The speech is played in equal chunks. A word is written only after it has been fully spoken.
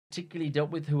particularly dealt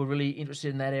with who were really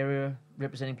interested in that area,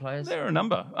 representing players? There are a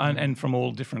number, and from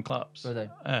all different clubs. Were they?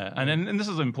 And this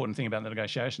is an important thing about the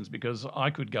negotiations, because I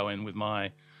could go in with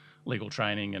my legal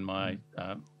training and my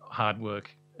hard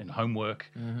work and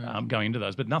homework going into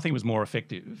those, but nothing was more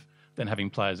effective than having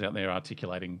players out there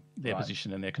articulating their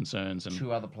position and their concerns and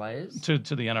to other players, to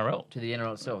the NRL, to the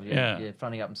NRL itself,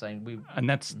 fronting up and saying we. And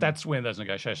that's where those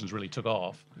negotiations really took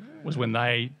off. Was when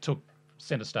they took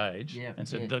centre stage and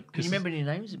said, "Can you remember any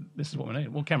names? This is what we need."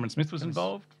 Well, Cameron Smith was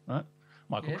involved, right?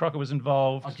 Michael Crocker was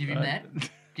involved. I'll give him that.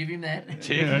 Give him that.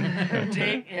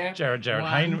 Jared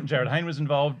Hayne was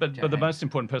involved, but the most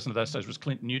important person at that stage was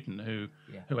Clint Newton,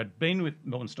 who had been with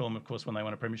Melbourne Storm, of course, when they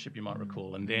won a premiership, you might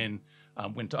recall, and then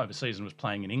went to overseas and was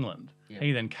playing in England.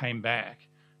 He then came back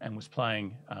and was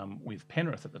playing with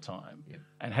Penrith at the time,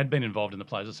 and had been involved in the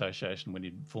Players Association when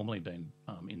he'd formerly been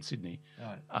in Sydney.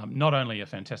 Not only a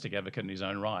fantastic advocate in his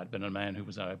own right, but a man who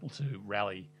was able to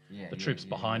rally the troops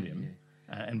behind him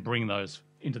and bring those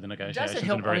into the negotiations in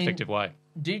a very effective way.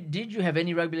 Did you have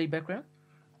any rugby league background?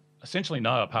 Essentially,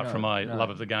 no, apart from my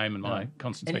love of the game and my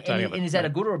constant spectating of it. And is that a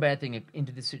good or a bad thing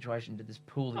into this situation, to this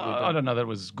pool that you've got? I don't know that it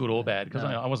was good or bad, because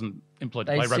I wasn't employed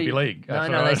to play rugby league.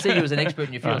 They see you as an expert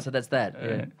in your field, so that's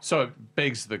that. So it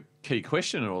begs the key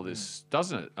question in all this,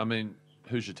 doesn't it? I mean,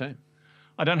 who's your team?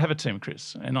 I don't have a team,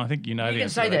 Chris, and I think you know the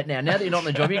answer. You can say that now. Now that you're not in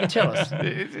the job, you can tell us,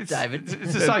 David.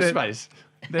 It's a safe space.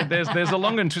 There's a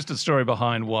long and twisted story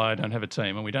behind why I don't have a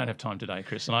team, and we don't have time today,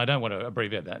 Chris, and I don't want to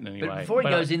abbreviate that in any way. But before he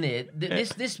goes in there,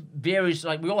 this varies.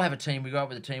 Like, we all have a team, we go up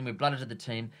with a team, we're blooded to the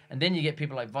team, and then you get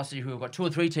people like Vossi who have got 2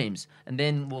 or 3 teams, and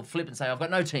then we'll flip and say, I've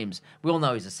got no teams. We all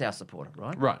know he's a South supporter,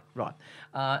 right? Right.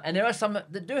 And there are some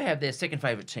that do have their second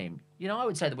favourite team. You know, I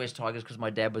would say the West Tigers, because my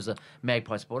dad was a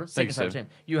Magpie supporter. Second favourite team.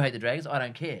 You hate the Dragons, I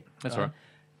don't care. That's right.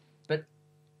 But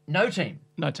no team.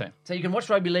 No team. So you can watch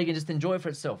rugby league and just enjoy it for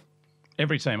itself.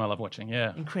 Every team I love watching,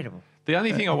 Incredible. The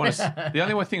only thing I want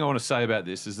to say about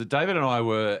this is that David and I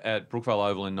were at Brookvale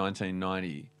Oval in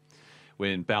 1990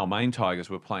 when Balmain Tigers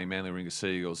were playing Manly Warringah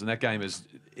Sea Eagles, and that game is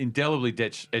indelibly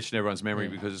etched in everyone's memory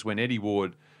because it's when Eddie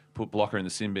Ward put Blocker in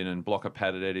the sin bin and Blocker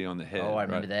patted Eddie on the head. Oh, I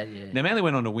remember that, Now, Manly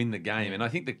went on to win the game, and I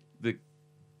think the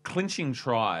clinching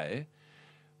try,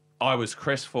 I was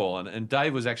crestfallen, and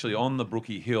Dave was actually on the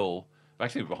Brookie Hill,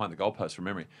 actually behind the goalpost from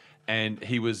memory, and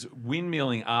he was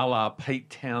windmilling a la Pete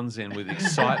Townsend with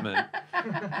excitement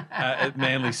at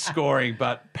Manly scoring,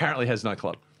 but apparently has no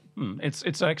club.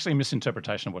 It's actually a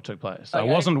misinterpretation of what took place. I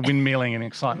wasn't windmilling in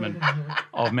excitement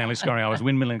of Manly scoring. I was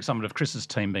windmilling excitement of Chris's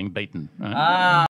team being beaten. Right?